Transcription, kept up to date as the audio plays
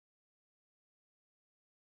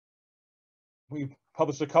We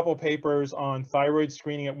published a couple papers on thyroid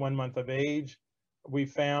screening at 1 month of age. We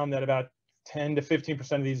found that about 10 to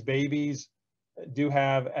 15% of these babies do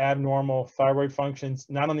have abnormal thyroid functions,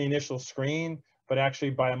 not on the initial screen, but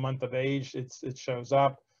actually by a month of age, it shows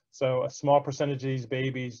up. So a small percentage of these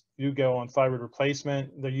babies do go on thyroid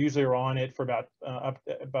replacement. They usually are on it for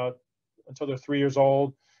about until they're 3 years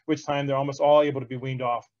old, which time they're almost all able to be weaned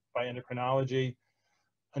off by endocrinology.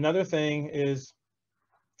 Another thing is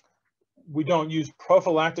we don't use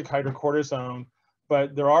prophylactic hydrocortisone,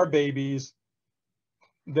 but there are babies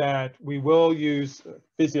that we will use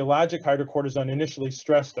physiologic hydrocortisone, initially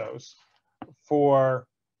stress dose, for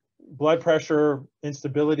blood pressure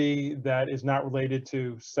instability that is not related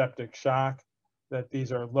to septic shock, that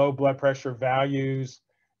these are low blood pressure values,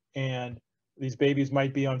 and these babies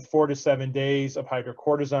might be on 4 to 7 days of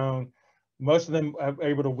hydrocortisone. Most of them are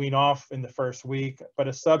able to wean off in the first week, but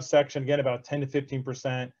a subsection, again, about 10 to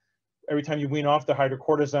 15%, every time you wean off the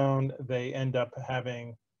hydrocortisone, they end up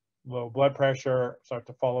having low blood pressure, start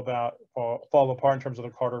to fall apart in terms of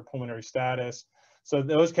their cardiopulmonary status. So in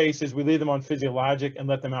those cases, we leave them on physiologic and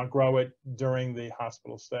let them outgrow it during the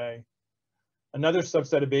hospital stay. Another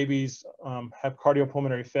subset of babies have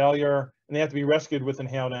cardiopulmonary failure, and they have to be rescued with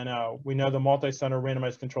inhaled NO. We know the multi-center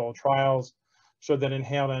randomized controlled trials showed that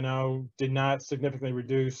inhaled NO did not significantly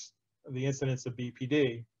reduce the incidence of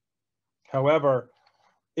BPD. However,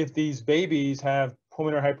 if these babies have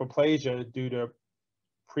pulmonary hyperplasia due to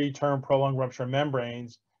preterm prolonged rupture of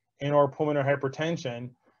membranes and or pulmonary hypertension,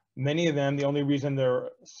 many of them, the only reason they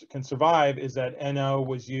can survive is that NO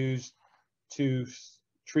was used to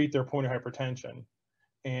treat their pulmonary hypertension.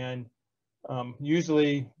 And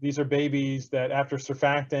usually these are babies that after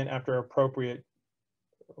surfactant, after appropriate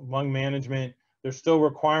lung management, they're still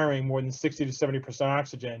requiring more than 60 to 70%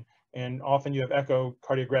 oxygen. And often you have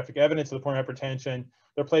echocardiographic evidence of the pulmonary hypertension.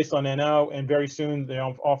 They're placed on NO, and very soon they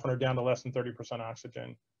often are down to less than 30%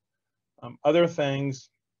 oxygen. Other things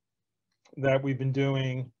that we've been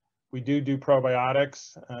doing, we do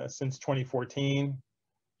probiotics since 2014.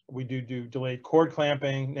 We do delayed cord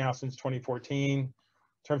clamping now since 2014. In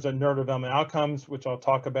terms of neurodevelopmental outcomes, which I'll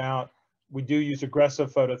talk about, we do use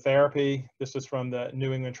aggressive phototherapy. This is from the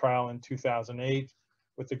New England trial in 2008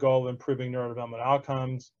 with the goal of improving neurodevelopmental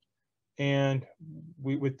outcomes. And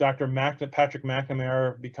we, with Dr. Patrick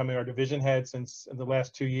McNamara becoming our division head since the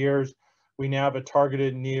last 2 years, we now have a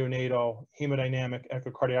targeted neonatal hemodynamic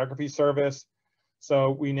echocardiography service.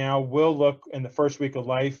 So we now will look in the first week of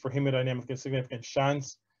life for hemodynamically significant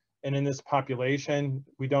shunts. And in this population,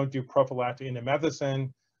 we don't do prophylactic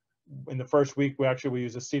indomethacin. In the first week, we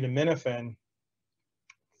use acetaminophen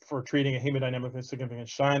for treating a hemodynamically significant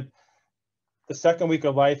shunt. The second week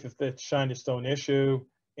of life, if the shunt is still an issue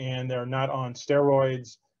and they're not on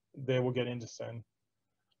steroids, they will get indocin.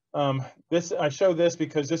 I show this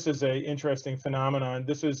because this is an interesting phenomenon.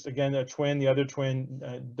 This is, again, a twin. The other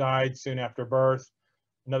twin died soon after birth.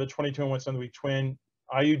 Another 22 and 1 7-week twin,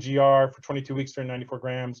 IUGR for 22 weeks, 394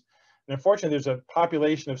 grams. And unfortunately, there's a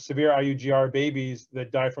population of severe IUGR babies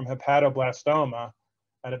that die from hepatoblastoma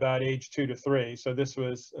at about age 2 to 3. So this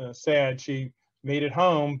was sad. She made it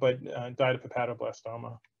home, but died of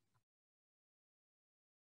hepatoblastoma.